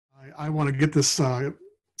I want to get this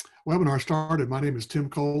webinar started. My name is Tim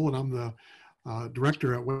Cole, and I'm the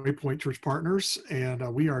director at Waypoint Church Partners, and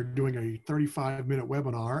we are doing a 35-minute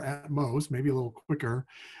webinar at most, maybe a little quicker,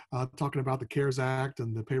 talking about the CARES Act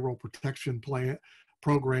and the payroll protection plan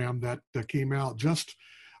program that came out just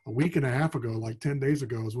a week and a half ago, like 10 days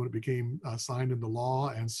ago is when it became signed into law.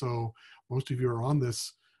 And so most of you are on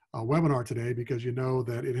this webinar today because you know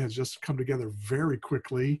that it has just come together very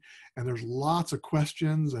quickly, and there's lots of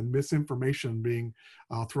questions and misinformation being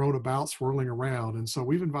thrown about, swirling around. And so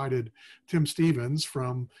we've invited Tim Stevens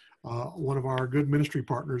from one of our good ministry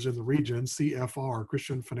partners in the region, CFR,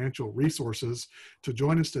 Christian Financial Resources, to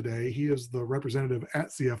join us today. He is the representative at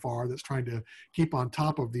CFR that's trying to keep on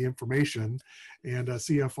top of the information. And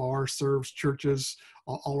CFR serves churches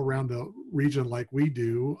all around the region like we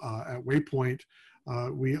do. At Waypoint,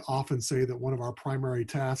 we often say that one of our primary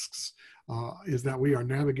tasks is that we are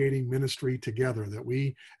navigating ministry together, that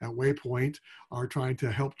we at Waypoint are trying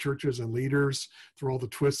to help churches and leaders through all the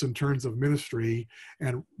twists and turns of ministry.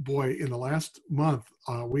 And boy, in the last month,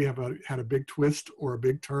 we have had a big twist or a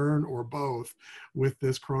big turn or both with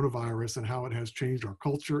this coronavirus and how it has changed our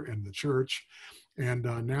culture and the church. And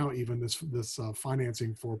now even this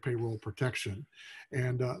financing for payroll protection.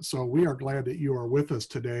 And so we are glad that you are with us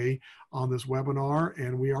today on this webinar,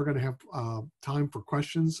 and we are going to have time for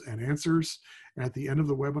questions and answers at the end of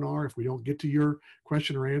the webinar. If we don't get to your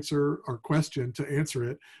question or answer or question to answer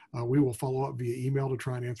it, we will follow up via email to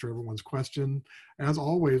try and answer everyone's question. As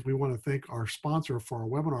always, we want to thank our sponsor for our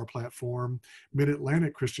webinar platform,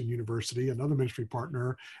 Mid-Atlantic Christian University, another ministry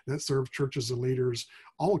partner that serves churches and leaders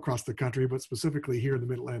all across the country, but specifically here in the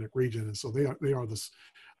Mid-Atlantic region. And so they are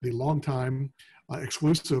the longtime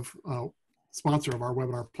exclusive sponsor of our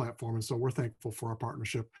webinar platform. And so we're thankful for our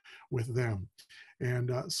partnership with them.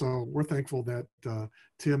 And so we're thankful that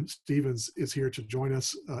Tim Stevens is here to join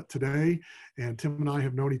us today. And Tim and I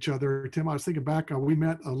have known each other. Tim, I was thinking back, we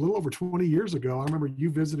met a little over 20 years ago. I remember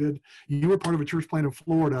you were part of a church plant in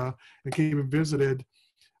Florida and came and visited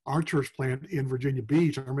our church plant in Virginia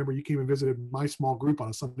Beach. I remember you came and visited my small group on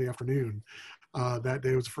a Sunday afternoon. That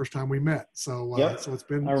day was the first time we met. So, yep. So it's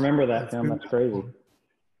been. I remember that, Tim. That's crazy.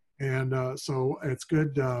 And so it's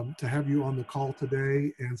good to have you on the call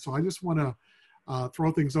today. And so I just want to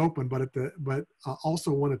throw things open, but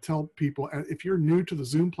also want to tell people, if you're new to the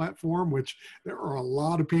Zoom platform, which there are a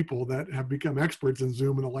lot of people that have become experts in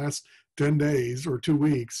Zoom in the last 10 days or 2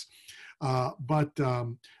 weeks, but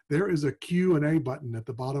there is a Q&A button at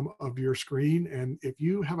the bottom of your screen. And if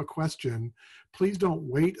you have a question, please don't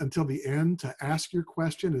wait until the end to ask your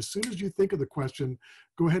question. As soon as you think of the question,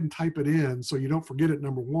 go ahead and type it in so you don't forget it,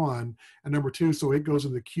 number one. And number two, so it goes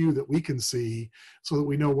in the queue that we can see so that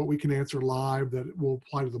we know what we can answer live that will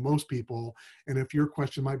apply to the most people. And if your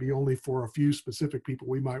question might be only for a few specific people,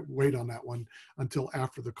 we might wait on that one until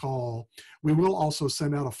after the call. We will also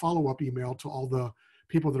send out a follow-up email to all the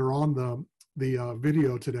people that are on the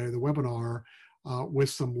video today, the webinar, with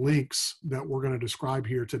some links that we're going to describe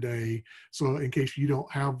here today. So in case you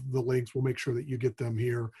don't have the links, we'll make sure that you get them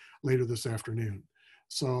here later this afternoon.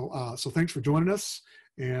 So so thanks for joining us.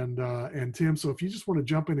 And Tim, so if you just want to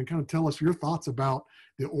jump in and kind of tell us your thoughts about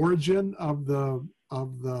the origin of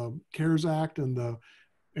the CARES Act and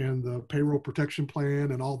the payroll protection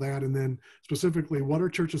plan and all that, and then specifically what are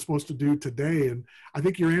churches supposed to do today? And I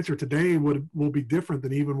think your answer today will be different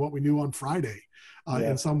than even what we knew on Friday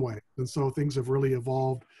in some way. And so things have really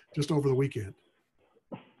evolved just over the weekend.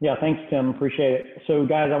 Yeah, thanks, Tim. Appreciate it. So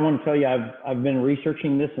guys, I want to tell you, I've been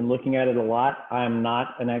researching this and looking at it a lot. I'm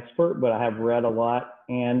not an expert, but I have read a lot.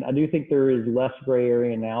 And I do think there is less gray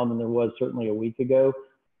area now than there was certainly a week ago,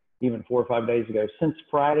 even 4 or 5 days ago. Since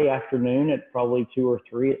Friday afternoon at probably 2 or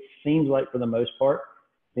 3, it seems like for the most part,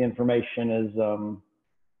 the information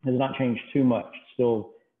has not changed too much. It's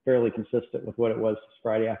still fairly consistent with what it was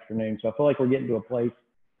Friday afternoon. So I feel like we're getting to a place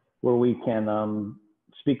where we can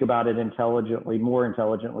speak about it intelligently, more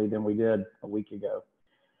intelligently than we did a week ago.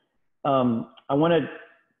 I want to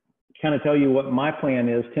kind of tell you what my plan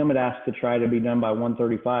is. Tim had asked to try to be done by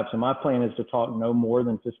 1:35. So my plan is to talk no more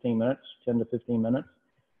than 15 minutes, 10 to 15 minutes.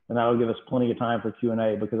 And that'll give us plenty of time for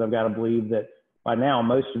Q&A, because I've got to believe that by now,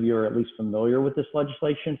 most of you are at least familiar with this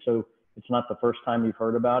legislation. So it's not the first time you've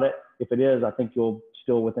heard about it. If it is, I think you'll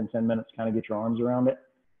still within 10 minutes kind of get your arms around it.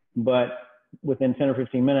 But within 10 or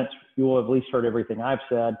 15 minutes, you will have at least heard everything I've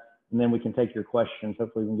said, and then we can take your questions.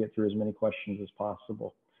 Hopefully we can get through as many questions as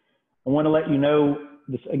possible. I want to let you know,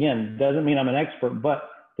 this again, doesn't mean I'm an expert, but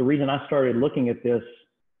the reason I started looking at this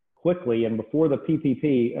quickly and before the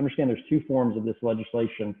PPP, understand there's 2 forms of this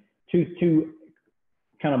legislation, two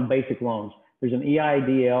kind of basic loans. There's an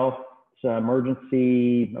EIDL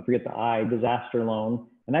emergency, I forget the I, disaster loan.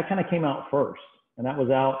 And that kind of came out first. And that was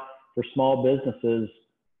out for small businesses,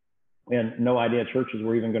 and no idea churches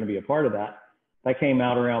were even going to be a part of that. That came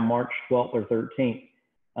out around March 12th or 13th,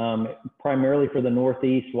 primarily for the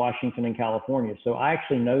Northeast, Washington, and California. So I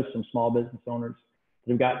actually know some small business owners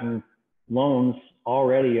that have gotten loans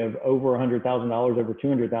already of over $100,000, over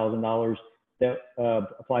 $200,000 that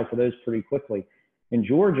applied for those pretty quickly. In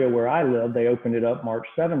Georgia, where I live, they opened it up March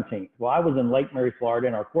 17th. Well, I was in Lake Mary, Florida,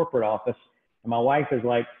 in our corporate office, and my wife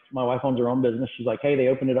owns her own business. She's like, hey, they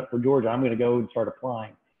opened it up for Georgia. I'm going to go and start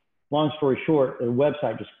applying. Long story short, the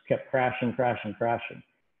website just kept crashing.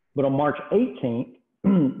 But on March 18th,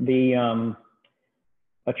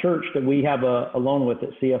 a church that we have a loan with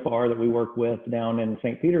at CFR that we work with down in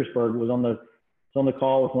St. Petersburg was on the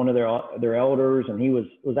call with one of their elders, and he was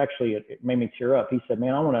actually, it made me tear up. He said,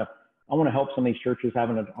 man, I want to help some of these churches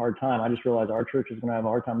having a hard time. I just realized our church is going to have a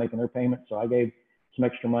hard time making their payments, so I gave some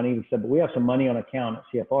extra money. He said, but we have some money on account at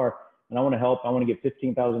CFR, and I want to help. I want to give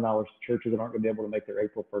 $15,000 to churches that aren't going to be able to make their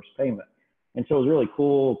April 1st payment. And so it was a really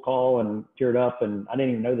cool call, and teared up, and I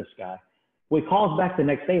didn't even know this guy. Well, he calls back the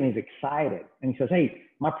next day, and he's excited. And he says, hey,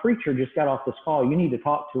 my preacher just got off this call. You need to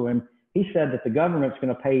talk to him. He said that the government's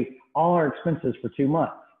going to pay all our expenses for 2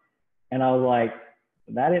 months. And I was like,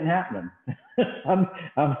 that isn't happening. I've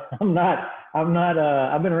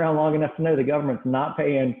been around long enough to know the government's not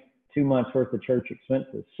paying 2 months worth of church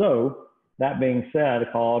expenses. So that being said,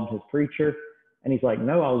 I called his preacher, and he's like,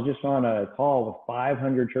 no, I was just on a call with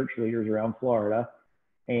 500 church leaders around Florida,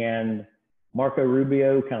 and Marco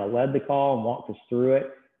Rubio kind of led the call and walked us through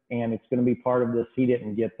it. And it's going to be part of this. He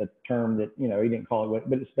didn't get the term that, he didn't call it,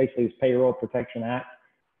 but it's basically this Payroll Protection Act.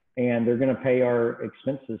 And they're going to pay our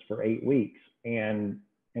expenses for 8 weeks. And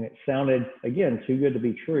it sounded, again, too good to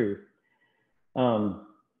be true. Some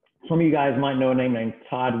of you guys might know a name named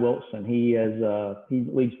Todd Wilson. He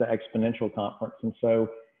leads the Exponential Conference. And so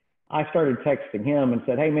I started texting him and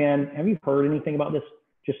said, hey man, have you heard anything about this?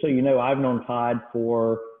 Just so you know, I've known Todd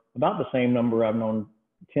for about the same number I've known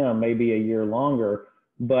Tim, maybe a year longer.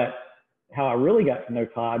 But how I really got to know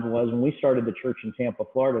Todd was when we started the church in Tampa,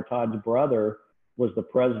 Florida. Todd's brother was the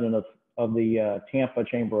president of the Tampa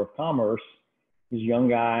Chamber of Commerce. He's a young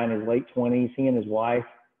guy in his late 20s. He and his wife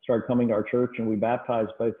started coming to our church, and we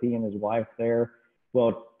baptized both he and his wife there.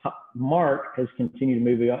 Well, Mark has continued to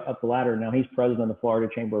move up the ladder. Now he's president of the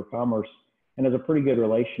Florida Chamber of Commerce and has a pretty good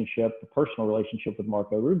relationship, a personal relationship with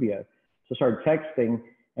Marco Rubio. So I started texting,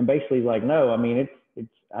 and basically he's like, no, I mean,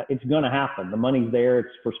 it's going to happen. The money's there. It's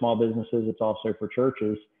for small businesses. It's also for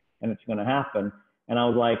churches, and it's going to happen. And I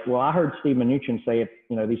was like, well, I heard Steve Mnuchin say,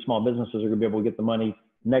 these small businesses are going to be able to get the money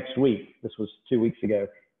next week. This was 2 weeks ago.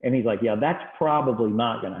 And he's like, yeah, that's probably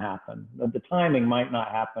not going to happen. The timing might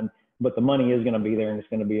not happen, but the money is going to be there, and it's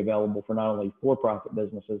going to be available for not only for-profit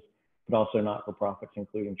businesses, but also not-for-profits,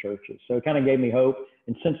 including churches. So it kind of gave me hope.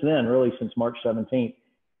 And since then, really since March 17th,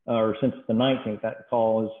 or since the 19th, that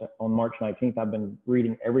call is on March 19th, I've been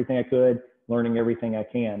reading everything I could, learning everything I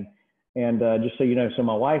can. And just so you know, so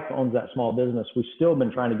my wife owns that small business. We've still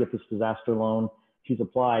been trying to get this disaster loan. She's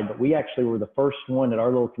applied, but we actually were the first one at our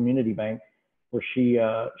little community bank where she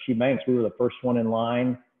banks. We were the first one in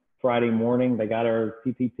line Friday morning. They got our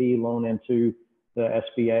PPP loan into the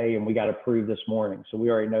SBA, and we got approved this morning. So we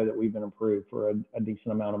already know that we've been approved for a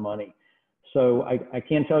decent amount of money. So I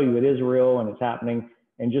can tell you it is real and it's happening.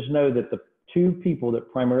 And just know that the two people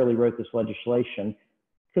that primarily wrote this legislation,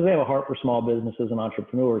 because they have a heart for small businesses and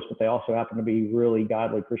entrepreneurs, but they also happen to be really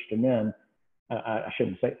godly Christian men, I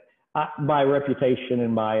shouldn't say, by reputation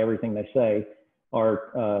and by everything they say,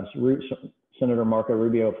 are Senator Marco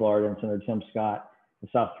Rubio of Florida and Senator Tim Scott of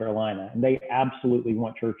South Carolina. And they absolutely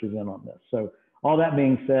want churches in on this. So all that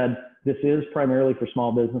being said, this is primarily for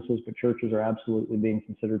small businesses, but churches are absolutely being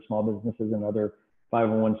considered small businesses, and other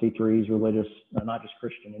 501c3s, religious, not just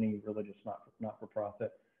Christian, any religious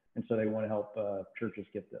not-for-profit. And so they want to help churches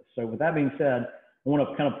get this. So with that being said, I want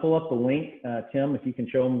to kind of pull up the link. Tim, if you can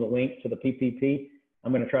show them the link to the PPP,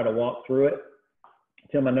 I'm going to try to walk through it.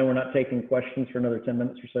 Tim, I know we're not taking questions for another 10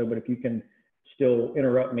 minutes or so, but if you can still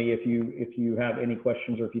interrupt me if you have any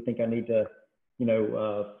questions, or if you think I need to,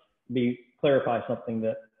 clarify something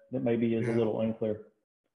that maybe is a little unclear.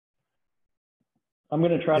 I'm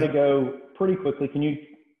going to try to go pretty quickly.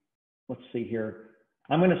 Let's see here.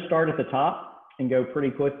 I'm going to start at the top and go pretty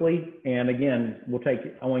quickly. And again,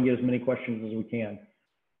 I want to get as many questions as we can.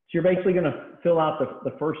 So you're basically going to fill out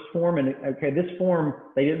the first form. And okay, this form,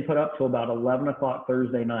 they didn't put up till about 11 o'clock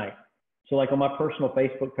Thursday night. So like on my personal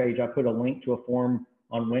Facebook page, I put a link to a form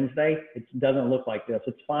on Wednesday. It doesn't look like this.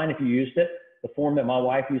 It's fine if you used it. The form that my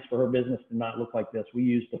wife used for her business did not look like this. We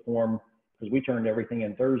used the form because we turned everything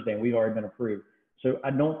in Thursday and we've already been approved. So I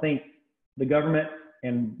don't think the government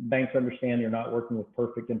and banks understand you're not working with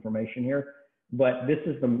perfect information here, but this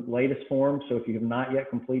is the latest form. So if you have not yet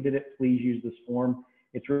completed it, please use this form.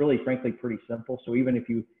 It's really, frankly, pretty simple. So even if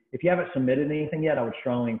you haven't submitted anything yet, I would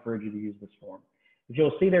strongly encourage you to use this form. If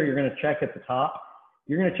you'll see there, you're going to check at the top.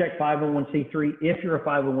 You're going to check 501c3. If you're a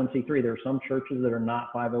 501c3, there are some churches that are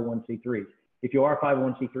not 501c3s. If you are a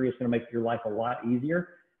 501c3, it's going to make your life a lot easier.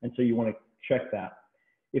 And so you want to check that.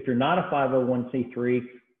 If you're not a 501c3,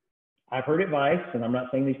 I've heard advice, and I'm not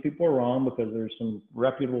saying these people are wrong because there's some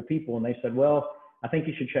reputable people, and they said, well, I think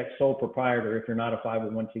you should check sole proprietor if you're not a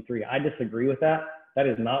 501c3. I disagree with that. That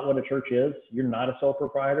is not what a church is. You're not a sole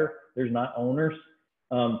proprietor. There's not owners.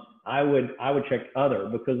 I would check other,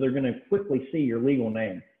 because they're going to quickly see your legal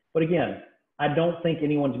name. But again, I don't think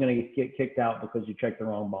anyone's going to get kicked out because you checked the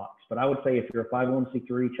wrong box. But I would say if you're a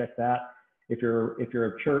 501c3, check that. If you're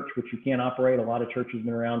a church, which you can't operate, a lot of churches have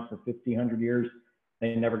been around for 50, 100 years.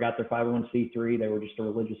 They never got their 501c3. They were just a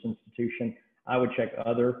religious institution. I would check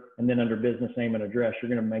other, and then under business name and address, you're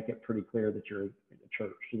going to make it pretty clear that you're a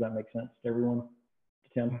church. Does that make sense to everyone?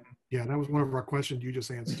 Tim? Yeah, that was one of our questions you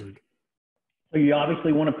just answered. So you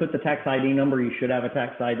obviously want to put the tax ID number. You should have a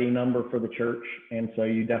tax ID number for the church. And so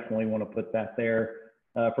you definitely want to put that there.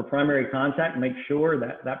 For primary contact, make sure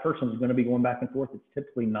that that person is going to be going back and forth. It's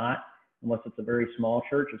typically not, unless it's a very small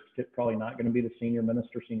church. It's probably not going to be the senior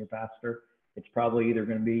minister, senior pastor. It's probably either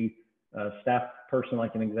going to be a staff person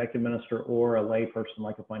like an executive minister, or a lay person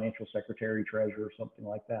like a financial secretary, treasurer, or something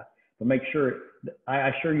like that. But make sure, I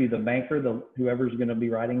assure you, the banker, whoever's going to be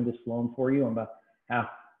writing this loan for you on behalf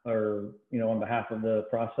of the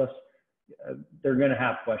process, they're going to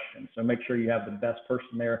have questions. So make sure you have the best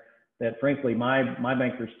person there. That frankly, my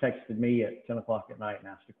bankers texted me at 10 o'clock at night and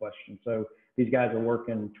asked a question. So these guys are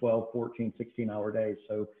working 12, 14, 16-hour days.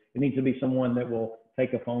 So it needs to be someone that will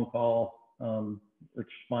take a phone call,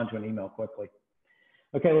 respond to an email quickly.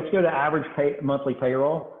 Okay, let's go to average monthly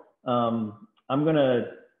payroll. I'm gonna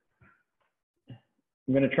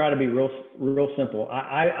try to be real simple.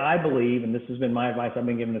 I believe, and this has been my advice I've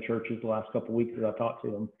been giving to churches the last couple of weeks as I've talked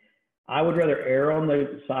to them, I would rather err on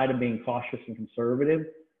the side of being cautious and conservative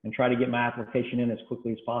and try to get my application in as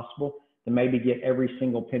quickly as possible than maybe get every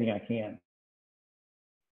single penny I can.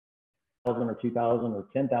 $1,000 or $2,000 or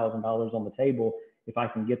 $10,000 on the table if I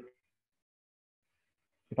can get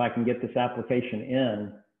this application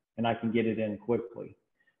in, and I can get it in quickly.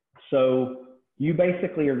 So you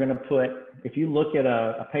basically are going to put, if you look at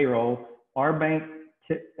a payroll, our bank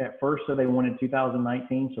at first said they wanted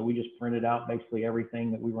 2019. So we just printed out basically everything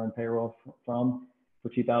that we run payroll from for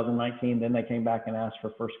 2019. Then they came back and asked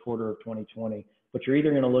for first quarter of 2020. But you're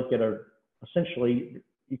either going to look at essentially,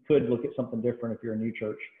 you could look at something different if you're a new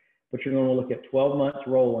church, but you're going to look at 12 months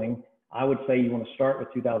rolling. I would say you want to start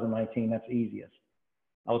with 2019. That's easiest.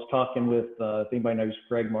 I was talking with, if anybody knows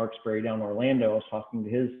Greg Marksberry down in Orlando, I was talking to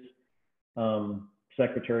his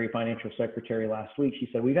financial secretary last week. She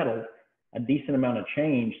said, we've had a decent amount of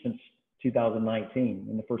change since 2019.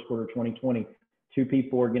 In the first quarter of 2020, 2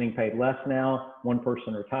 people are getting paid less now. 1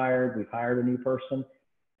 person retired. We've hired a new person.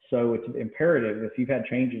 So it's imperative, if you've had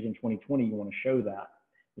changes in 2020, you want to show that,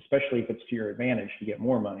 especially if it's to your advantage to get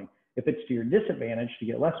more money. If it's to your disadvantage to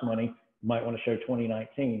get less money, you might want to show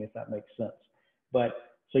 2019, if that makes sense. But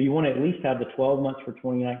so you want to at least have the 12 months for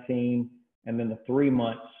 2019 and then the 3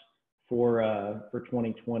 months for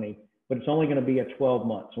 2020, but it's only going to be at 12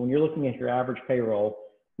 months. So when you're looking at your average payroll,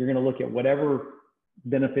 you're going to look at whatever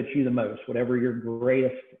benefits you the most, whatever your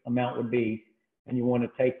greatest amount would be, and you want to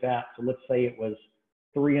take that. So let's say it was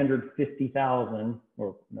 360,000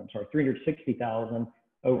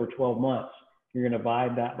 over 12 months. You're going to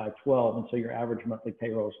divide that by 12, and so your average monthly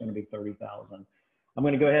payroll is going to be 30,000. I'm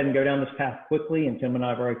going to go ahead and go down this path quickly, and Tim and I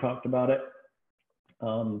have already talked about it.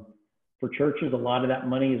 For churches, a lot of that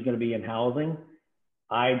money is going to be in housing.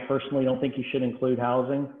 I personally don't think you should include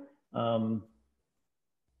housing.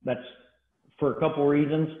 That's for a couple of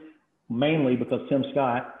reasons, mainly because Tim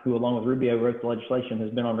Scott, who along with Rubio wrote the legislation,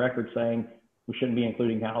 has been on record saying we shouldn't be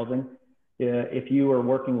including housing. If you are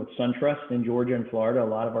working with SunTrust in Georgia and Florida, a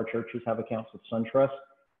lot of our churches have accounts with SunTrust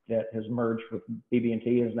that has merged with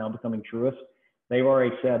BB&T and is now becoming Truist. They've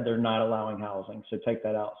already said they're not allowing housing, so take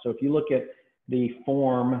that out. So if you look at the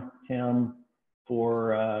form, Tim,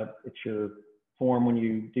 for it's your form when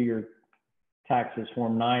you do your taxes,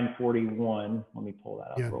 form 941. Let me pull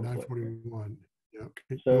that up real quick. 941. Yeah.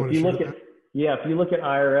 Okay. So if you look at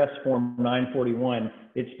IRS form 941,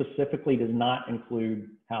 it specifically does not include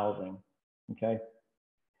housing. Okay.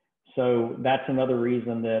 So that's another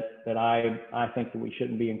reason that I think that we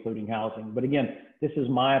shouldn't be including housing. But again, this is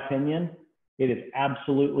my opinion. It is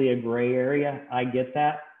absolutely a gray area. I get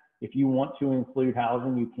that. If you want to include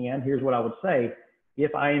housing, you can. Here's what I would say.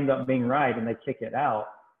 If I end up being right and they kick it out,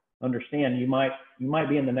 understand you might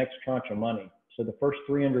be in the next tranche of money. So the first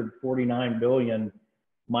 349 billion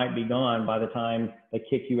might be gone by the time they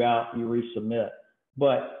kick you out, you resubmit.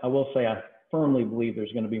 But I will say I firmly believe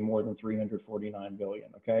there's going to be more than 349 billion.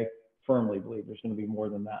 Okay, firmly believe there's going to be more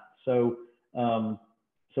than that. So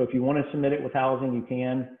so if you want to submit it with housing, you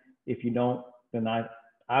can. If you don't, then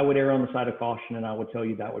I would err on the side of caution, and I would tell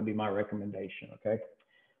you that would be my recommendation. Okay,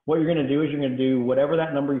 what you're going to do is you're going to do whatever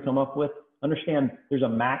that number you come up with. Understand there's a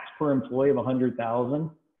max per employee of 100,000.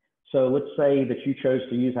 So let's say that you chose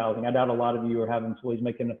to use housing. I doubt a lot of you are having employees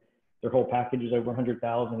making their whole package is over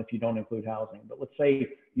 100,000 if you don't include housing. But let's say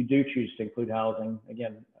you do choose to include housing.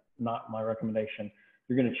 Again, not my recommendation.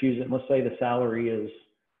 You're going to choose it. And let's say the salary is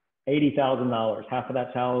 $80,000. Half of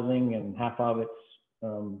that's housing and half of it's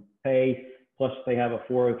pay. Plus they have a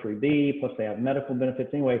 403B. Plus they have medical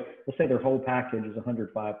benefits. Anyway, let's say their whole package is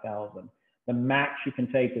 105,000. The max you can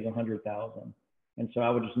take is 100,000. And so I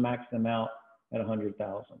would just max them out at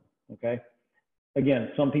 100,000. Okay.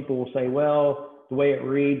 Again, some people will say, well, the way it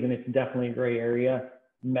reads, and it's definitely a gray area,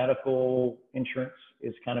 medical insurance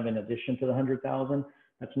is kind of in addition to the 100,000.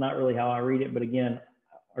 That's not really how I read it. But again,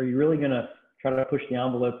 are you really going to try to push the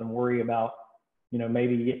envelope and worry about, you know,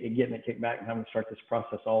 maybe getting it kicked back and having to start this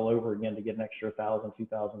process all over again to get an extra $1,000,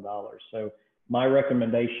 $2,000? So my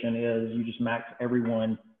recommendation is you just max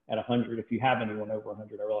everyone at 100. If you have anyone over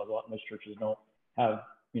 100, I realize a lot of most churches don't have,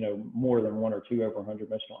 you know, more than one or two over 100.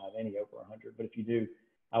 Most don't have any over 100. But if you do,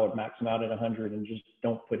 I would max them out at 100 and just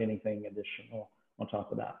don't put anything additional on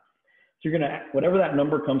top of that. So you're going to, whatever that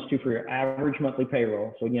number comes to for your average monthly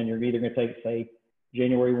payroll. So again, you're either going to take, say,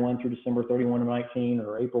 January 1 through December 31 of 19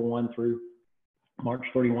 or April 1 through March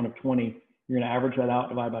 31 of 20. You're going to average that out,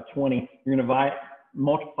 divide by 20. You're going to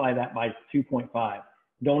multiply that by 2.5.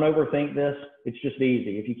 Don't overthink this. It's just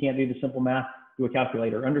easy. If you can't do the simple math, do a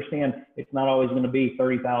calculator. Understand it's not always going to be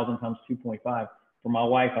 30,000 times 2.5. For my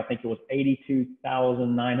wife, I think it was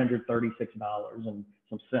 $82,936 and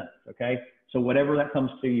some cents. Okay. So whatever that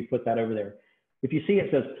comes to, you put that over there. If you see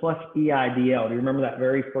it says plus EIDL, do you remember that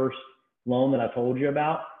very first loan that I told you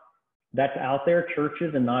about? That's out there.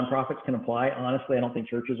 Churches and nonprofits can apply. Honestly, I don't think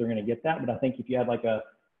churches are going to get that, but I think if you had like a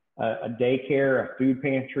daycare, a food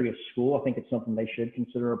pantry, a school, I think it's something they should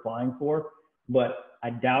consider applying for. But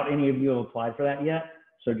I doubt any of you have applied for that yet.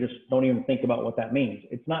 So just don't even think about what that means.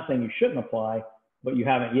 It's not saying you shouldn't apply, but you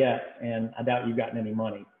haven't yet, and I doubt you've gotten any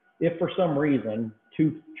money. If for some reason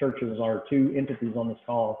two churches or two entities on this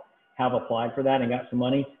call have applied for that and got some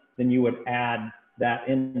money, then you would add that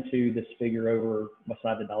into this figure over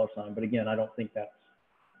beside the dollar sign. But again, I don't think that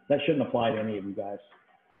shouldn't apply to any of you guys.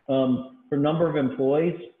 For number of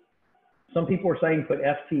employees, some people are saying put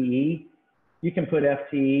FTE. You can put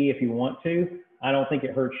FTE if you want to. I don't think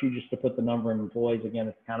it hurts you just to put the number of employees. Again,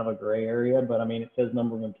 it's kind of a gray area, but I mean, it says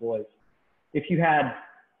number of employees. If you had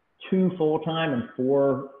 2 full-time and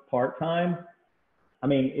 4 part-time, I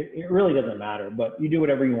mean, it really doesn't matter, but you do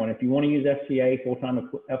whatever you want. If you want to use FCA, full-time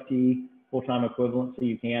FTE, full-time equivalency,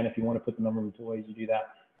 you can. If you want to put the number of employees, you do that.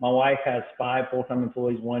 My wife has 5 full-time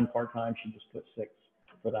employees, 1 part-time. She just put 6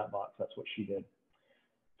 for that box. That's what she did.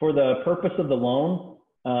 For the purpose of the loan,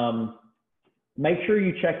 make sure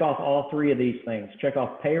you check off all 3 of these things. Check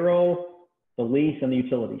off payroll, the lease, and the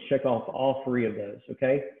utilities. Check off all 3 of those,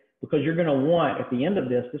 okay? Because you're going to want, at the end of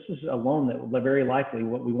this is a loan that will very likely,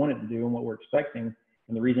 what we want it to do and what we're expecting,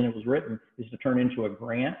 and the reason it was written is to turn into a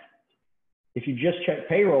grant. If you just check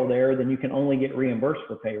payroll there, then you can only get reimbursed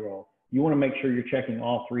for payroll. You want to make sure you're checking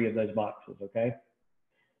all 3 of those boxes, okay?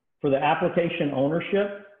 For the application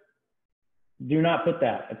ownership, do not put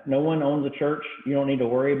that. If no one owns a church, you don't need to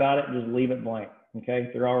worry about it. Just leave it blank,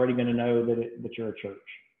 okay? They're already going to know that you're a church.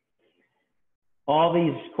 All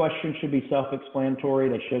these questions should be self-explanatory.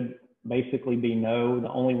 They should basically be no. The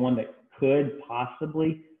only one that could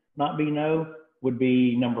possibly not be no would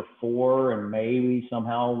be number 4, and maybe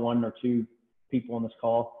somehow 1 or 2 people on this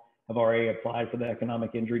call have already applied for the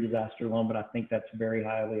economic injury disaster loan, but I think that's very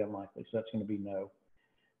highly unlikely. So that's going to be no.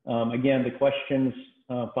 Again, the questions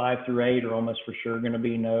 5 through 8 are almost for sure going to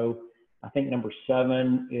be no. I think number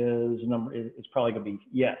 7 is probably going to be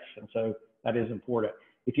yes, and so that is important.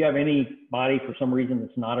 If you have anybody for some reason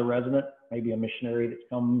that's not a resident, maybe a missionary that's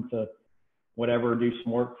come to whatever, do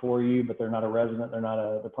some work for you, but they're not a resident,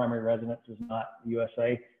 the primary residence is not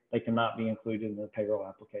USA, they cannot be included in the payroll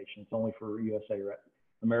application. It's only for USA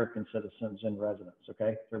American citizens and residents,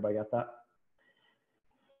 okay? Everybody got that?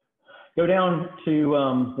 Go down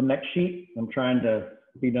to the next sheet. I'm trying to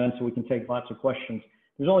be done so we can take lots of questions.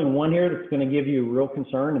 There's only one here that's going to give you real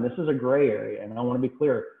concern, and this is a gray area. And I want to be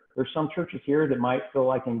clear. There's some churches here that might feel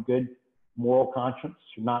like in good moral conscience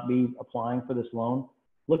should not be applying for this loan.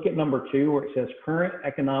 Look at number 2 where it says current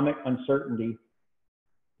economic uncertainty.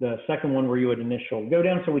 The second one where you would initial. Go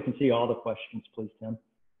down so we can see all the questions, please, Tim.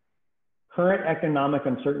 Current economic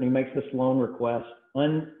uncertainty makes this loan request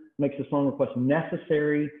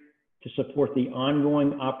necessary to support the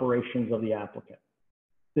ongoing operations of the applicant.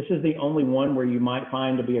 This is the only one where you might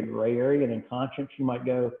find to be a gray area, and in conscience you might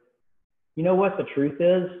go, you know what the truth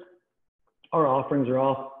is? Our offerings are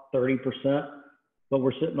off 30%, but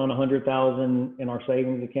we're sitting on 100,000 in our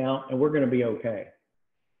savings account and we're going to be okay.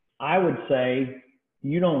 I would say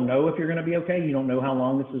you don't know if you're going to be okay. You don't know how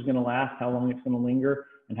long this is going to last, how long it's going to linger,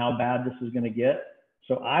 and how bad this is going to get.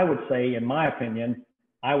 So I would say, in my opinion,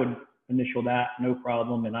 I would initial that, no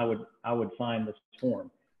problem, and I would sign this form.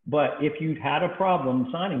 But if you've had a problem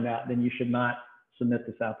signing that, then you should not submit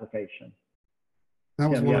this application. That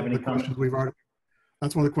was one of the questions we've already.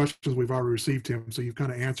 That's one of the questions we've already received, Tim. So you've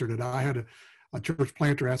kind of answered it. I had a church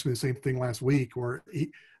planter ask me the same thing last week, where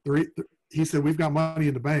he said, we've got money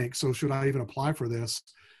in the bank, so should I even apply for this?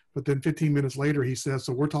 But then 15 minutes later, he says,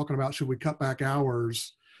 so we're talking about, should we cut back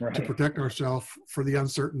hours to protect ourselves for the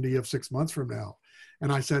uncertainty of 6 months from now?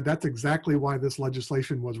 And I said, that's exactly why this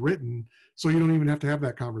legislation was written. So you don't even have to have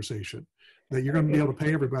that conversation, that you're going to be able to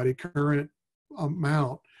pay everybody current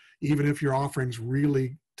amount, even if your offerings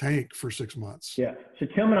really tank for 6 months. Yeah. So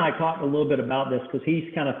Tim and I talked a little bit about this because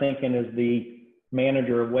he's kind of thinking as the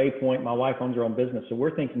manager of Waypoint. My wife owns her own business. So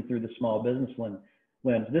we're thinking through the small business lens.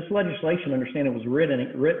 This legislation, understand it was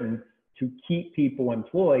written to keep people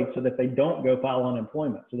employed so that they don't go file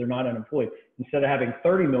unemployment. So they're not unemployed. Instead of having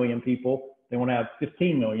 30 million people, they want to have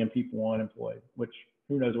 15 million people unemployed, which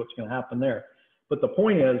who knows what's going to happen there. But the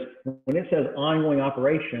point is, when it says ongoing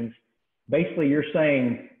operations, basically you're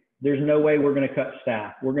saying there's no way we're going to cut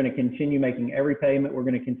staff. We're going to continue making every payment. We're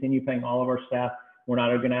going to continue paying all of our staff. We're not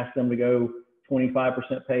going to ask them to go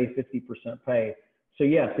 25% pay, 50% pay. So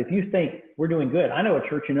yes, if you think we're doing good, I know a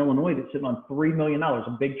church in Illinois that's sitting on $3 million,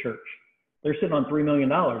 a big church. They're sitting on $3 million.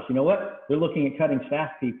 You know what? They're looking at cutting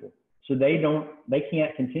staff people. So they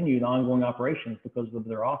can't continue the ongoing operations because of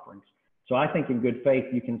their offerings. So I think in good faith,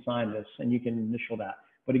 you can sign this and you can initial that.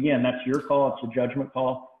 But again, that's your call. It's a judgment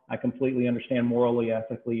call. I completely understand morally,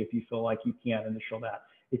 ethically, if you feel like you can't initial that.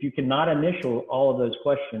 If you cannot initial all of those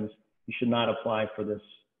questions, you should not apply for this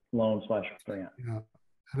loan/grant. Yeah.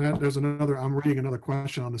 And there's another, I'm reading another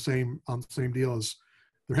question on the same deal as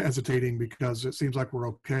they're hesitating because it seems like we're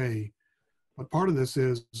okay. But part of this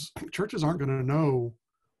is churches aren't going to know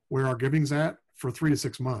where our giving's at for 3 to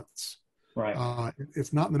 6 months. Right.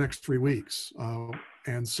 It's not in the next 3 weeks.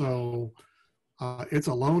 And so it's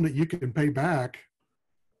a loan that you can pay back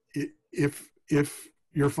if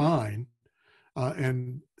you're fine.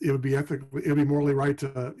 And it would be ethically, it would be morally right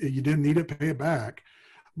to, you didn't need it, pay it back.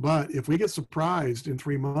 But if we get surprised in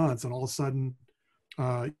 3 months and all of a sudden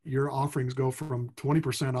your offerings go from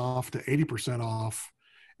 20% off to 80% off,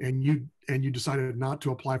 and you decided not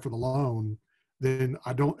to apply for the loan, then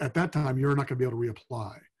at that time, you're not going to be able to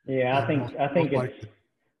reapply. Yeah, I think it's,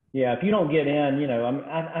 yeah, if you don't get in,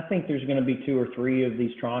 I think there's going to be 2 or 3 of these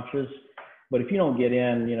tranches, but if you don't get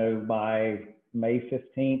in, by May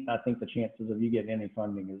 15th, I think the chances of you getting any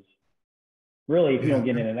funding is really, if you don't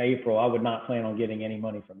get in April, I would not plan on getting any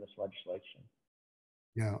money from this legislation.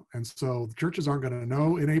 Yeah. And so the churches aren't going to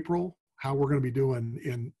know in April how we're going to be doing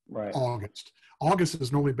in August. August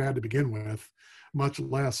is normally bad to begin with, much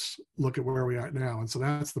less look at where we are now. And so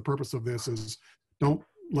that's the purpose of this, is don't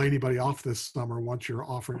lay anybody off this summer once your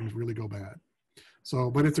offerings really go bad. So,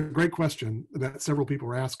 but it's a great question that several people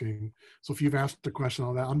are asking. So if you've asked a question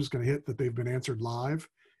on that, I'm just going to hit that they've been answered live.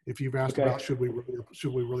 If you've asked about should we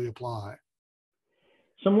really apply?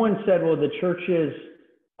 Someone said, well, the churches,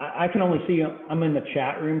 I can only see, I'm in the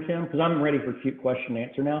chat room, Tim, because I'm ready for question and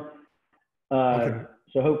answer now. Okay.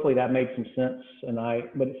 So hopefully that makes some sense.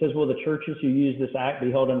 But it says, will the churches who use this act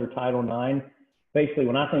be held under Title IX? Basically,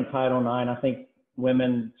 when I think Title IX, I think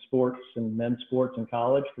women's sports and men's sports in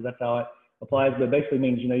college, because that's how it applies. But it basically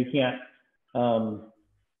means, you can't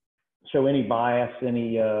show any bias,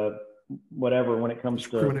 any whatever when it comes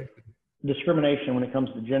to discrimination, when it comes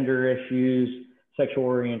to gender issues, sexual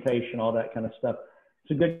orientation, all that kind of stuff.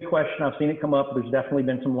 It's a good question. I've seen it come up. There's definitely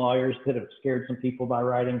been some lawyers that have scared some people by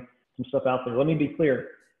writing some stuff out there. Let me be clear.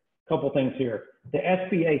 A couple things here. The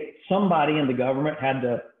SBA, somebody in the government had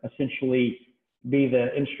to essentially be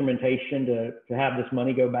the instrumentation to have this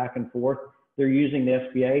money go back and forth. They're using the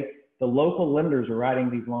SBA. The local lenders are writing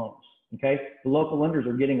these loans. Okay. The local lenders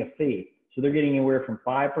are getting a fee. So they're getting anywhere from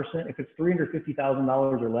 5%. If it's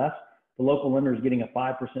 $350,000 or less, the local lender is getting a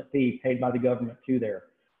 5% fee paid by the government to there.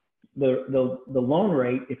 The loan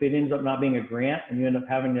rate, if it ends up not being a grant and you end up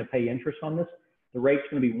having to pay interest on this, the rate's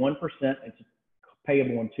going to be 1%. It's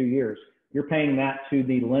payable in 2 years. You're paying that to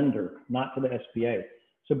the lender, not to the SBA.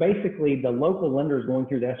 So basically, the local lender is going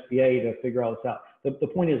through the SBA to figure all this out. The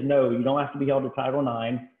point is, no, you don't have to be held to Title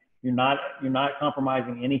IX. You're not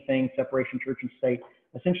compromising anything, separation church and state.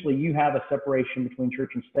 Essentially, you have a separation between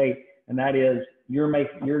church and state, and that is you're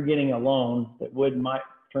getting a loan that might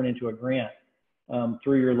turn into a grant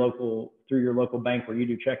through your local bank where you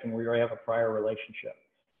do checking, where you already have a prior relationship.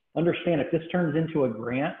 Understand, if this turns into a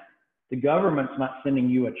grant, the government's not sending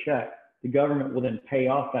you a check. The government will then pay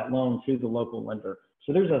off that loan to the local lender.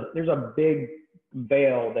 So there's a big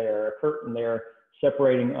veil there, a curtain there,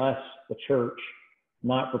 separating us, the church,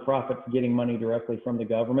 not-for-profits, getting money directly from the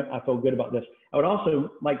government. I feel good about this. I would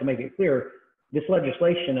also like to make it clear, this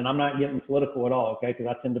legislation, and I'm not getting political at all, okay, because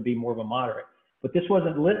I tend to be more of a moderate, but this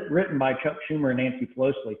wasn't written by Chuck Schumer and Nancy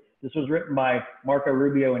Pelosi. This was written by Marco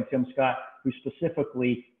Rubio and Tim Scott, who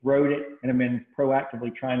specifically wrote it and have been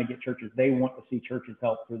proactively trying to get churches. They want to see churches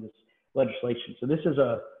help through this legislation. So this is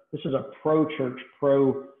a pro-church,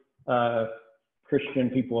 pro-Christian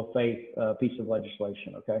people of faith piece of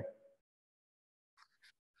legislation, okay?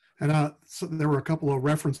 And so there were a couple of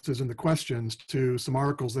references in the questions to some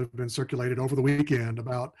articles that have been circulated over the weekend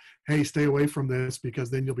about, hey, stay away from this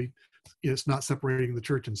because then it's not separating the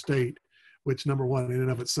church and state, which, number one, in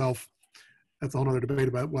and of itself, that's a whole other debate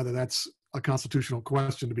about whether that's a constitutional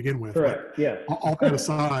question to begin with. Correct, yes. All that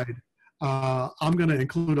aside, I'm going to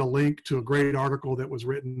include a link to a great article that was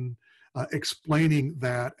written explaining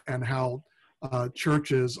that and how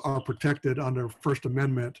churches are protected under First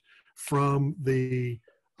Amendment from the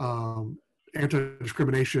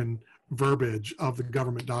anti-discrimination verbiage of the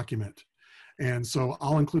government document. And so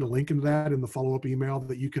I'll include a link into that in the follow-up email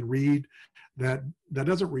that you can read. That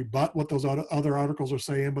doesn't rebut what those other articles are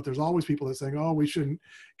saying, but there's always people that are saying, oh, we shouldn't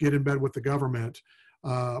get in bed with the government.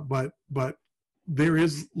 But there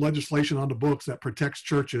is legislation on the books that protects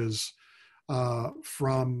churches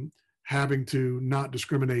from having to not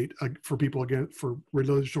discriminate for people, again, for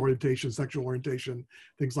religious orientation, sexual orientation,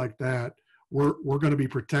 things like that. We're going to be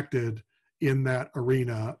protected in that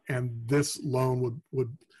arena, and this loan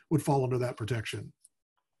would fall under that protection.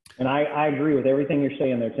 And I agree with everything you're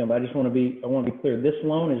saying there, Tim, but I want to be clear. This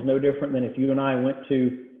loan is no different than if you and I went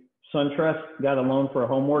to SunTrust, got a loan for a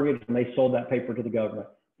home mortgage, and they sold that paper to the government.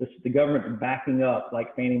 The government's backing up,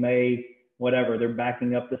 like Fannie Mae, whatever, they're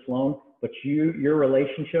backing up this loan, but your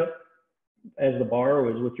relationship as the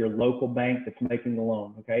borrower is with your local bank that's making the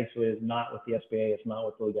loan, okay? So it is not with the SBA, it's not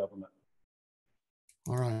with the government.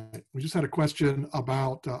 All right, we just had a question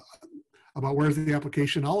about where's the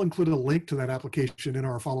application. I'll include a link to that application in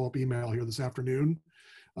our follow-up email here this afternoon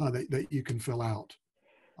that you can fill out.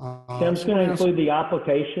 Tim's going to include the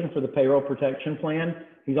application for the payroll protection plan.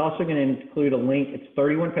 He's also going to include a link. It's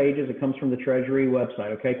 31 pages. It comes from the Treasury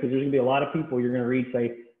website, okay? Because there's going to be a lot of people you're going to read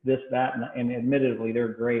say this, that, and admittedly, there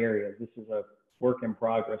are gray areas. This is a work in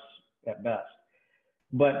progress at best.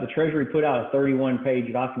 But the Treasury put out a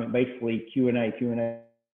 31-page document, basically Q&A. You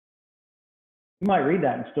might read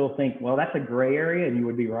that and still think, well, that's a gray area, and you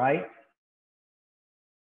would be right.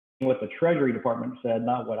 What the Treasury Department said,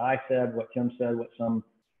 not what I said, what Tim said, what some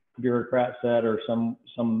bureaucrat said, or some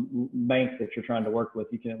bank that you're trying to work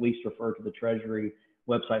with. You can at least refer to the Treasury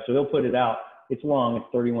website. So he'll put it out. It's long, it's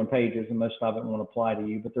 31 pages, and most of it won't apply to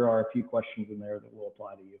you, but there are a few questions in there that will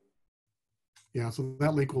apply to you. Yeah, so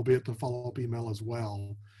that link will be at the follow-up email as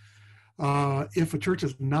well. If a church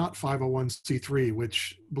is not 501c3,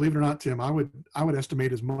 which, believe it or not, Tim, I would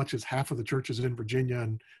estimate as much as half of the churches in Virginia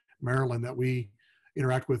and Maryland that we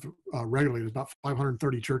interact with regularly. There's about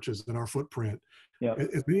 530 churches in our footprint. Yep.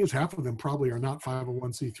 As many as half of them probably are not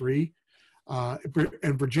 501c3.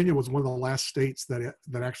 And Virginia was one of the last states that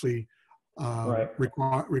actually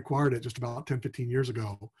required it just about 10, 15 years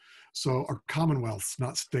ago. So our commonwealths,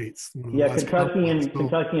 not states. Yeah, Kentucky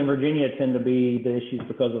and Virginia tend to be the issues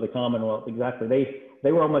because of the Commonwealth. Exactly.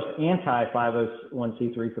 They were almost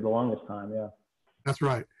anti-501c3 for the longest time. Yeah. That's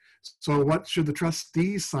right. So what should the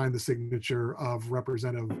trustees sign the signature of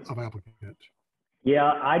representative of applicant?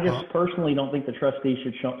 Yeah, I just personally don't think the trustees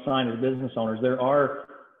should sign as business owners. There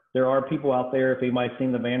are people out there, if anybody's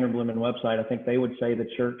seen the Vanderbloemen website, I think they would say the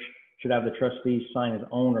church should have the trustees sign as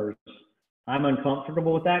owners. I'm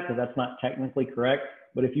uncomfortable with that because that's not technically correct.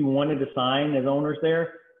 But if you wanted to sign as owners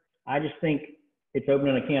there, I just think it's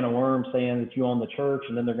opening a can of worms saying that you own the church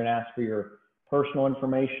and then they're going to ask for your personal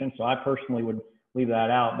information. So I personally would leave that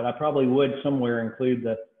out, but I probably would somewhere include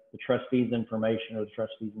the trustees' information or the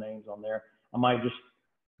trustees' names on there. I might just,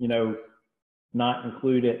 you know, not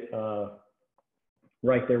include it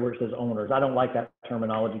right there where it says owners. I don't like that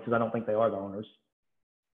terminology because I don't think they are the owners.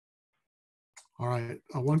 All right.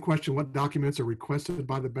 One question: what documents are requested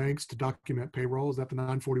by the banks to document payroll? Is that the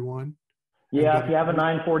 941? Yeah, if you have a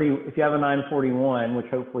 941, which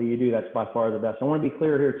hopefully you do, that's by far the best. I want to be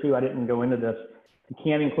clear here too. I didn't go into this. You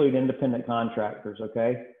can't include independent contractors.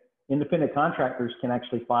 Okay, independent contractors can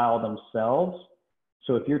actually file themselves.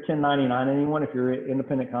 So if you're 1099 anyone, if you're an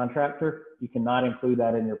independent contractor, you cannot include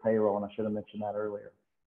that in your payroll. And I should have mentioned that earlier.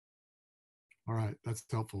 All right, that's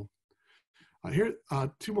helpful. Here,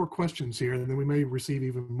 two more questions here, and then we may receive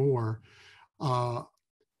even more.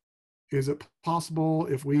 Is it possible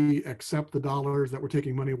if we accept the dollars that we're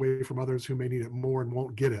taking money away from others who may need it more and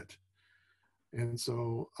won't get it? And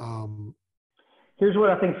so, here's what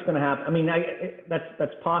I think is going to happen. I mean,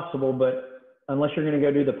 that's possible, but unless you're going to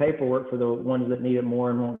go do the paperwork for the ones that need it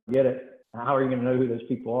more and won't get it, how are you going to know who those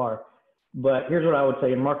people are? But here's what I would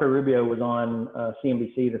say. And Marco Rubio was on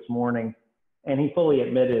CNBC this morning, and he fully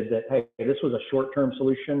admitted that, hey, this was a short-term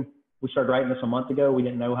solution. We started writing this a month ago. We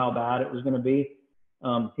didn't know how bad it was going to be.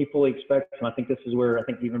 He fully expects, and I think this is where I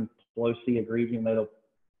think even Pelosi agrees, even though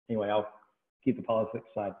anyway, I'll keep the politics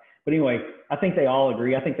aside. But anyway, I think they all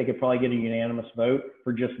agree. I think they could probably get a unanimous vote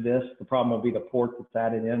for just this. The problem will be the port that's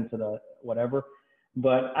added into the whatever.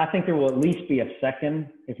 But I think there will at least be a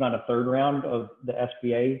second, if not a third round of the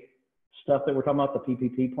SBA stuff that we're talking about, the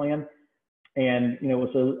PPP plan. And, you know,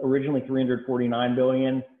 it was originally $349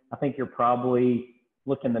 billion. I think you're probably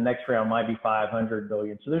looking the next round might be $500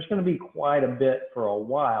 billion. So there's going to be quite a bit for a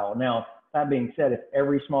while. Now, that being said, if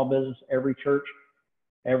every small business, every church,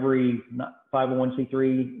 every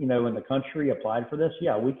 501c3, you know, in the country applied for this,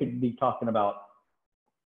 yeah, we could be talking about,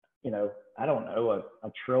 you know, I don't know,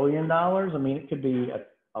 $1 trillion. I mean, it could be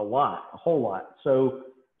a lot, a whole lot. So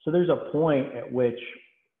there's a point at which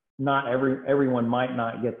not everyone might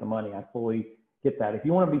not get the money. I fully get that. If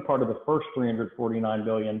you want to be part of the first $349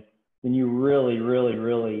 billion, then you really, really,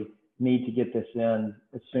 really need to get this in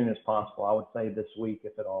as soon as possible. I would say this week,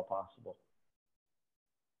 if at all possible.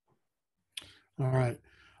 All right.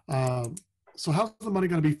 So how's the money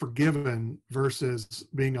going to be forgiven versus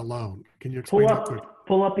being a loan? Can you explain that quickly?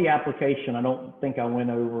 Pull up the application. I don't think I went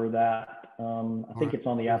over that. I think it's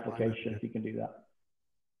on the application if you can do that.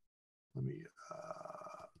 Let me.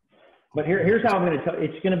 But here's how I'm going to tell.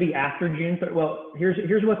 It's going to be after June. Well, here's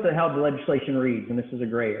how the legislation reads, and this is a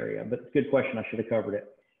gray area, but good question. I should have covered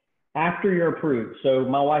it. After you're approved. So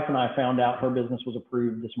my wife and I found out her business was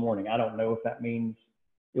approved this morning. I don't know if that means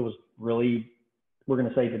it was really, we're going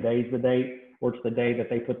to say today's the date, or it's the day that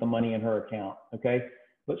they put the money in her account. Okay.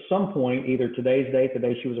 But some point, either today's date, the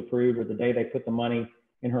day she was approved, or the day they put the money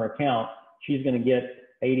in her account, she's going to get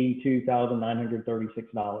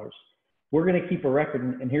 $82,936. We're going to keep a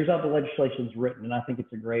record, and here's how the legislation is written, and I think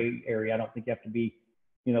it's a gray area. I don't think you have to be,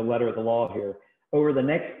 you know, letter of the law here. Over the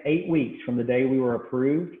next 8 weeks from the day we were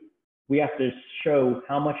approved, we have to show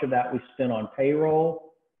how much of that we spent on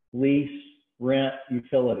payroll, lease, rent,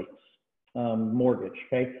 utilities, mortgage,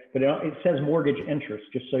 okay? But it says mortgage interest,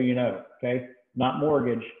 just so you know, okay? Not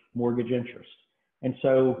mortgage, mortgage interest. And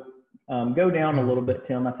so go down a little bit,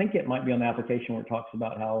 Tim. I think it might be on the application where it talks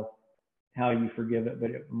about how you forgive it, but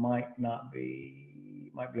it might not be,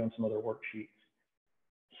 might be on some other worksheets.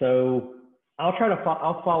 So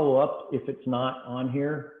I'll follow up if it's not on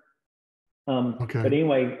here. Okay. But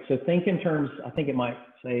anyway, so think in terms, I think it might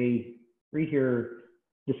say, read here,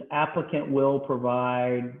 this applicant will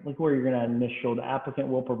provide, look where you're going to initial, the applicant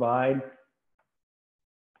will provide,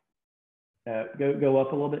 go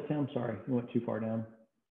up a little bit, Tim, sorry, you went too far down.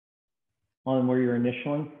 On where you're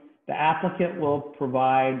initialing, the applicant will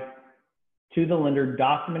provide to the lender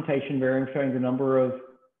documentation verifying the number of,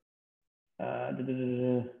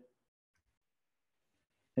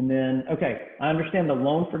 and then, okay, I understand the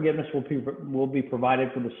loan forgiveness will be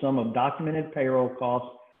provided for the sum of documented payroll costs,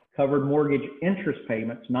 covered mortgage interest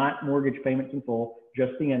payments, not mortgage payments in full,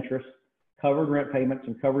 just the interest, covered rent payments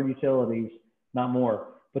and covered utilities, not more.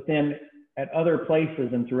 But then at other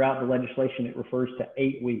places and throughout the legislation, it refers to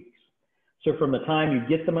 8 weeks. So from the time you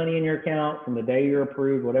get the money in your account, from the day you're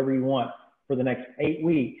approved, whatever you want, for the next 8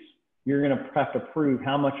 weeks, you're going to have to prove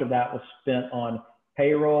how much of that was spent on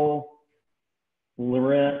payroll,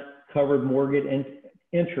 rent, covered mortgage and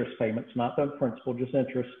interest payments, not the principal, just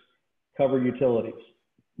interest, covered utilities.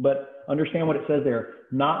 But understand what it says there.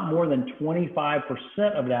 Not more than 25%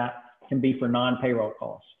 of that can be for non-payroll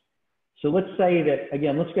costs. So let's say that,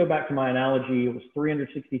 again, let's go back to my analogy. It was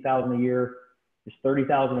 $360,000 a year. It's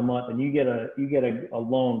 $30,000 a month, and you get a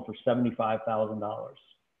loan for $75,000.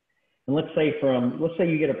 And let's say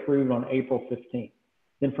you get approved on April 15th.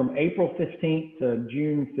 Then from April 15th to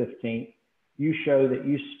June 15th, you show that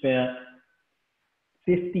you spent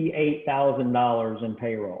 $58,000 in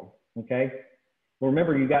payroll, okay? Well,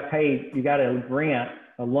 remember, you got a grant,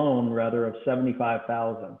 a loan rather, of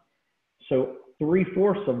 $75,000. So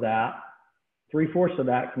three-fourths of that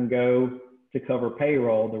can go to cover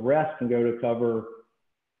payroll. The rest can go to cover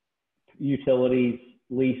utilities,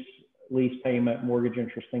 lease payment, mortgage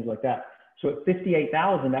interest, things like that. So at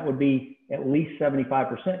 $58,000, that would be at least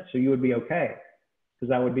 75%. So you would be okay, because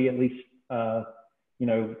that would be at least 75%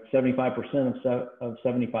 of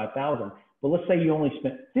 75,000. But let's say you only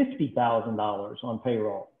spent $50,000 on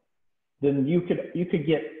payroll, then you could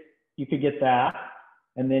get that,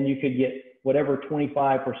 and then you could get whatever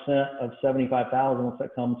 25% of 75,000. What's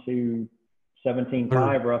that come to?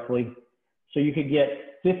 17.5 roughly. So you could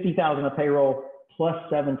get 50,000 of payroll plus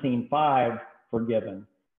 17.5 forgiven.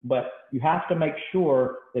 But you have to make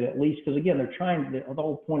sure that at least, because again, the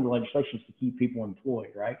whole point of the legislation is to keep people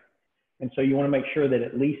employed, right? And so you want to make sure that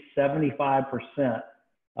at least 75%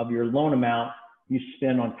 of your loan amount you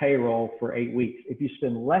spend on payroll for 8 weeks. If you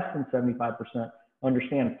spend less than 75%,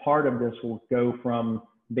 understand part of this will go from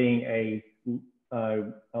being a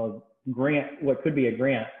grant, what could be a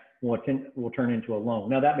grant, will turn into a loan.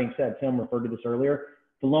 Now, that being said, Tim referred to this earlier.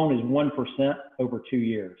 The loan is 1% over 2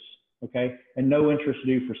 years, okay? And no interest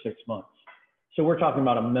due for 6 months. So we're talking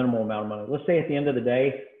about a minimal amount of money. Let's say at the end of the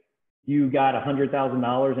day, you got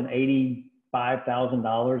 $100,000 and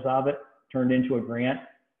 $85,000 of it turned into a grant,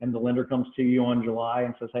 and the lender comes to you on July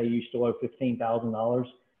and says, hey, you still owe $15,000,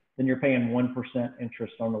 then you're paying 1%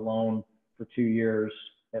 interest on the loan for 2 years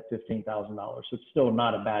at $15,000. So it's still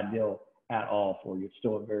not a bad deal at all for you. It's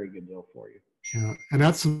still a very good deal for you. Yeah, and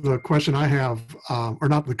that's the question I have, or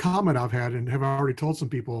not the comment I've had, and have already told some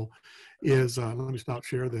people is, let me stop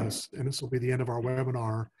share this, and this will be the end of our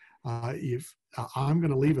webinar. If I'm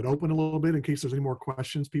going to leave it open a little bit in case there's any more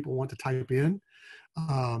questions people want to type in,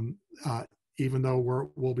 even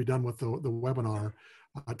though we'll be done with the webinar.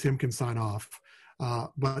 Tim can sign off.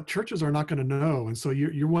 But churches are not going to know, and so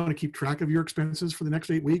you want to keep track of your expenses for the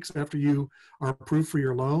next 8 weeks after you are approved for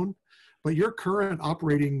your loan. But your current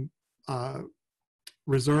operating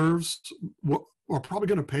reserves are probably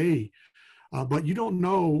going to pay, but you don't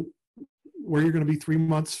know where you're going to be 3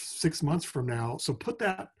 months, 6 months from now. So put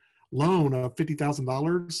that loan of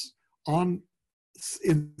 $50,000 on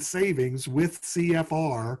in savings with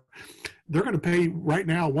CFR. They're going to pay right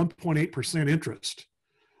now 1.8% interest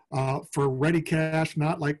for ready cash,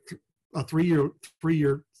 not like a three-year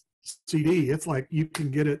CD. It's like you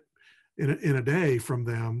can get it in a day from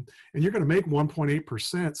them, and you're going to make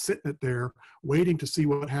 1.8% sitting it there waiting to see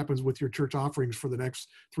what happens with your church offerings for the next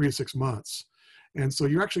 3 to 6 months. And so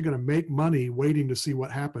you're actually going to make money waiting to see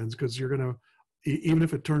what happens, because you're going to, even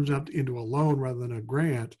if it turns out into a loan rather than a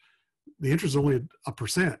grant, the interest is only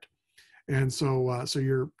 1%. And so so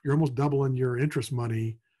you're almost doubling your interest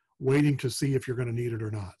money waiting to see if you're going to need it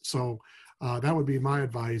or not. So that would be my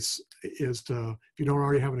advice, is to, if you don't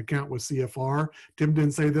already have an account with CFR, Tim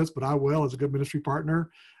didn't say this, but I will as a good ministry partner,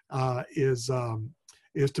 is to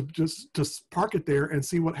just park it there and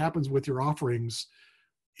see what happens with your offerings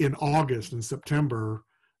in August and September.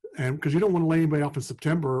 And because you don't want to lay anybody off in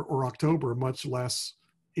September or October, much less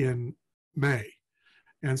in May.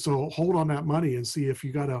 And so hold on that money and see if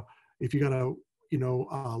you gotta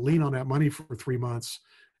lean on that money for 3 months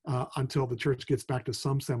until the church gets back to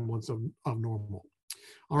some semblance of normal.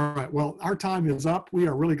 All right, well, our time is up. We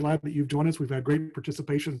are really glad that you've joined us. We've had great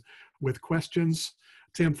participation with questions.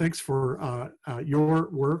 Tim, thanks for your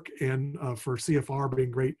work, and for CFR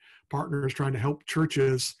being great partners trying to help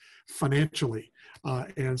churches financially.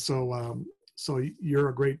 And so you're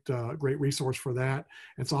a great resource for that.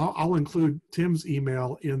 And so I'll include Tim's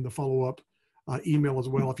email in the follow-up email as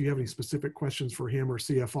well if you have any specific questions for him or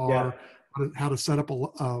CFR. Yeah. How to set up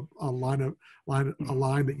a line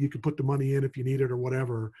that you could put the money in if you need it or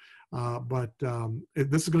whatever. But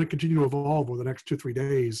this is going to continue to evolve over the next 2-3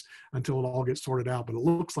 days until it all gets sorted out. But it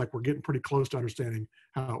looks like we're getting pretty close to understanding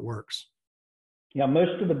how it works. Yeah,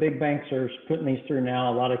 most of the big banks are putting these through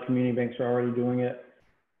now. A lot of community banks are already doing it.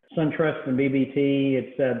 SunTrust and BB&T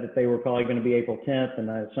had said that they were probably going to be April 10th, and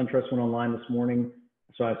SunTrust went online this morning,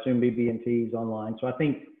 so I assume BB&T is online. So I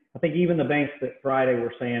think even the banks that Friday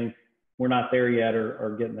were saying we're not there yet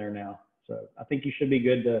are getting there now. So I think you should be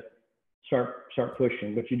good to start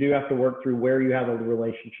pushing, but you do have to work through where you have a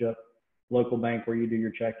relationship, local bank where you do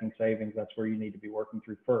your checking savings. That's where you need to be working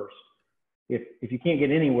through first. If you can't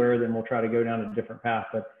get anywhere, then we'll try to go down a different path.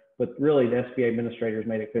 But really, the SBA administrators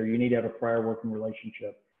made it clear you need to have a prior working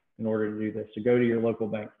relationship in order to do this. So go to your local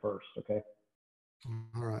bank first, okay?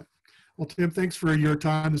 All right. Well, Tim, thanks for your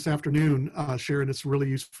time this afternoon, sharing this really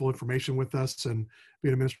useful information with us and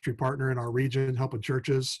being a ministry partner in our region, helping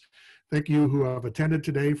churches. Thank you who have attended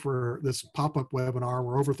today for this pop-up webinar.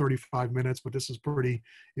 We're over 35 minutes, but this is pretty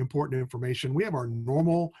important information. We have our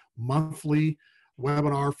normal monthly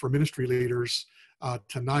webinar for ministry leaders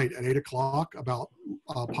tonight at 8 o'clock about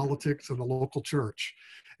politics in the local church.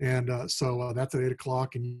 And so that's at 8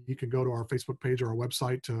 o'clock, and you can go to our Facebook page or our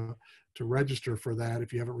website to register for that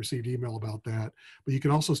if you haven't received email about that. But you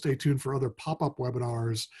can also stay tuned for other pop-up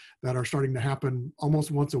webinars that are starting to happen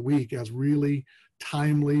almost once a week as really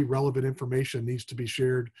timely, relevant information needs to be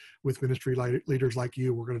shared with ministry leaders like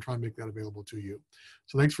you. We're going to try and make that available to you.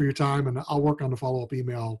 So thanks for your time, and I'll work on the follow-up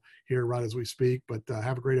email here right as we speak, but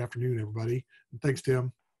have a great afternoon, everybody. And thanks,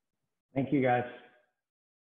 Tim. Thank you, guys.